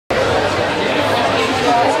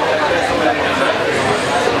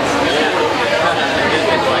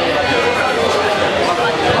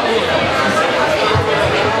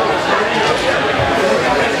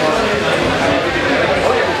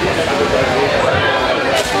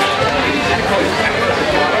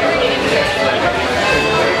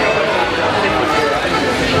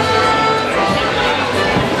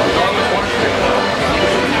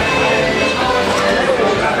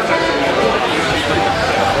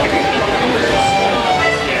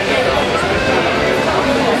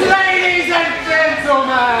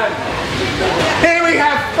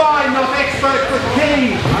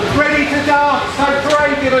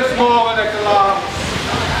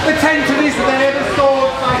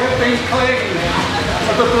clean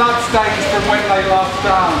of the bloodstains from when they last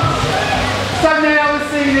danced. So now the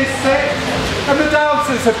scene is set and the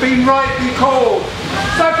dancers have been rightly called.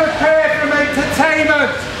 So prepare for an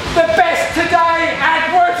entertainment, the best today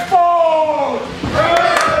at Woodford!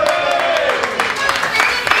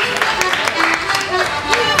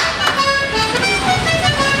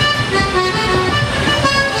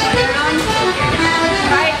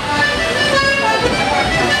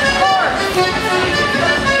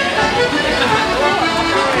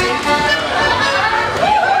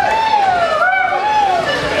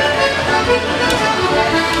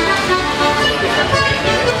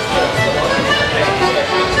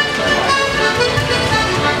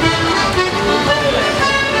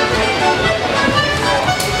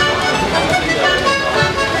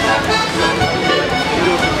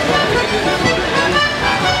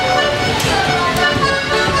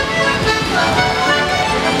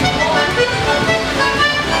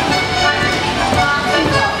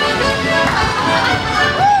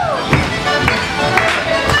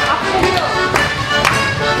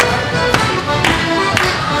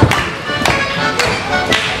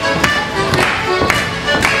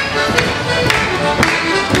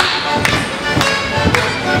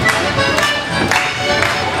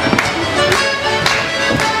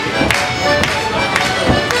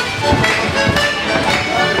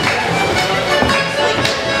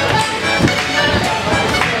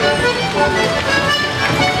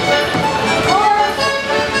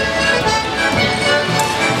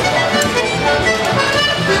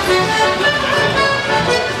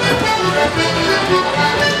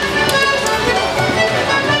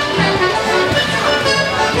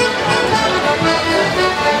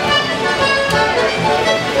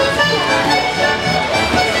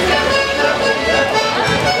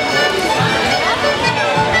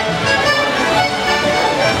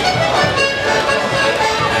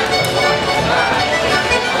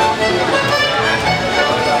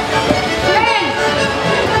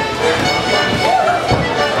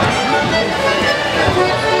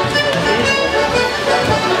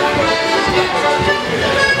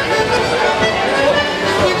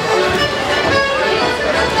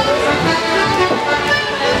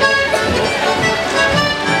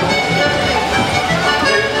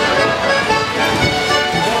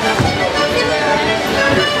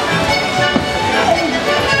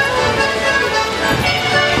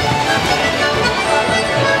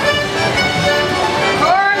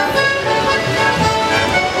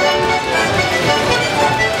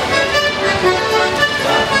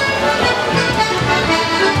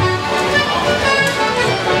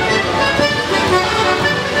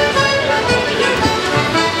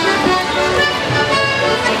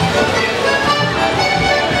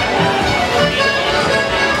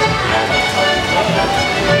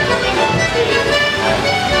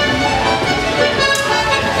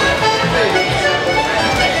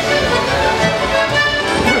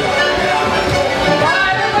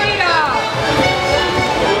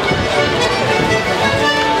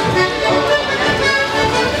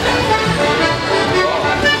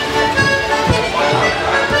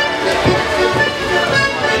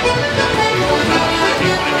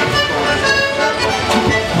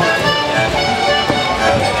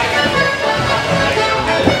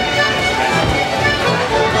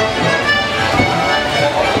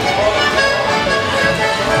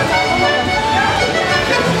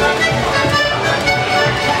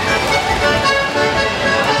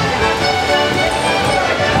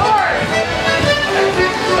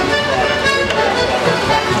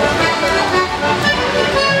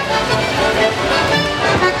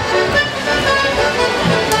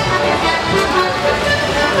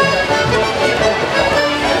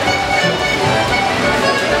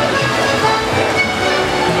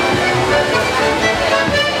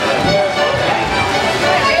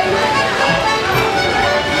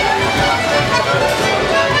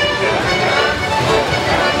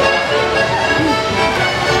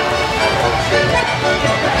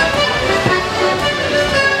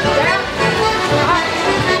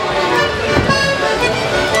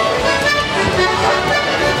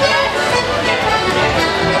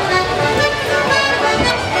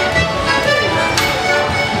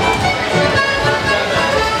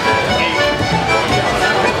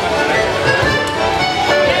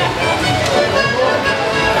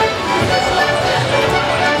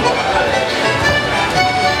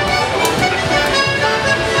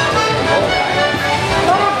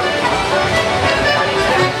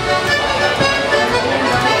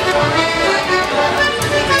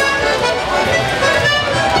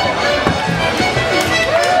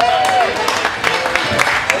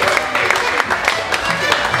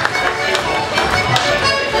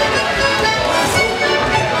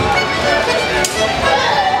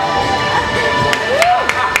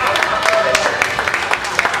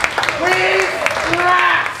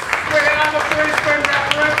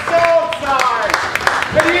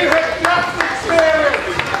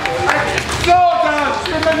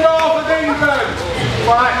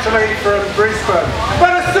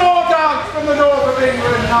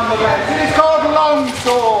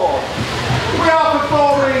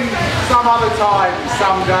 some other time,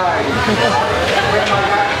 someday, when I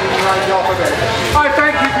actually range off a bit. I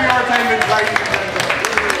thank you for your attendance, ladies and gentlemen.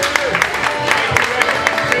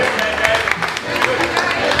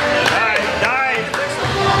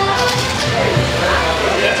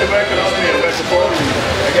 Working on here, we're supporting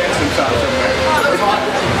against themselves somewhere.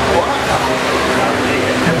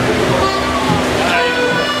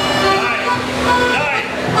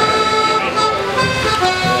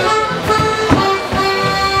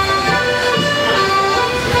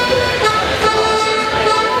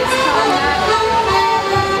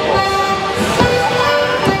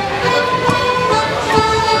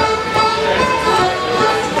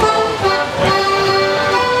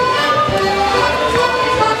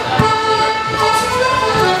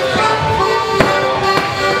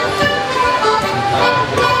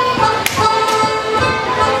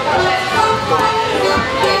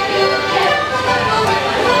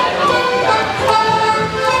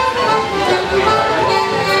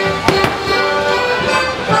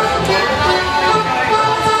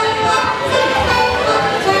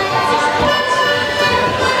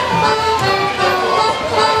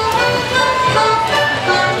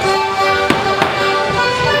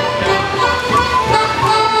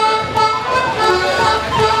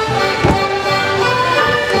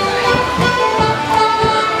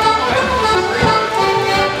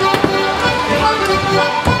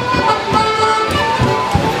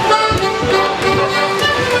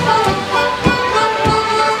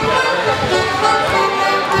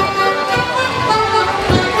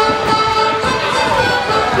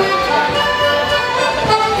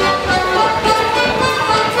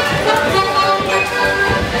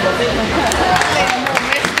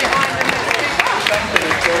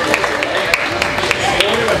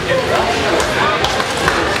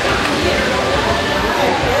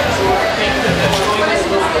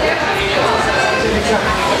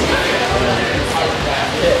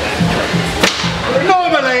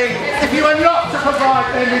 Normally, if you were not to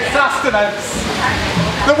provide them with sustenance,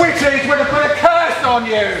 the witches would have put a curse on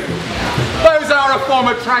you. Those are a form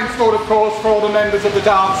of transport, of course, for all the members of the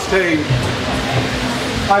dance team.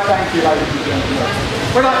 I thank you, ladies and gentlemen.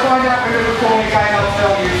 When I find out when you're performing again, I'll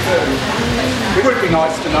tell you soon. It would be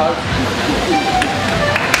nice to know.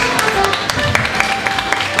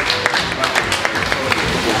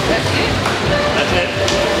 That's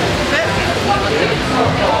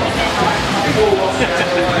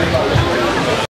it.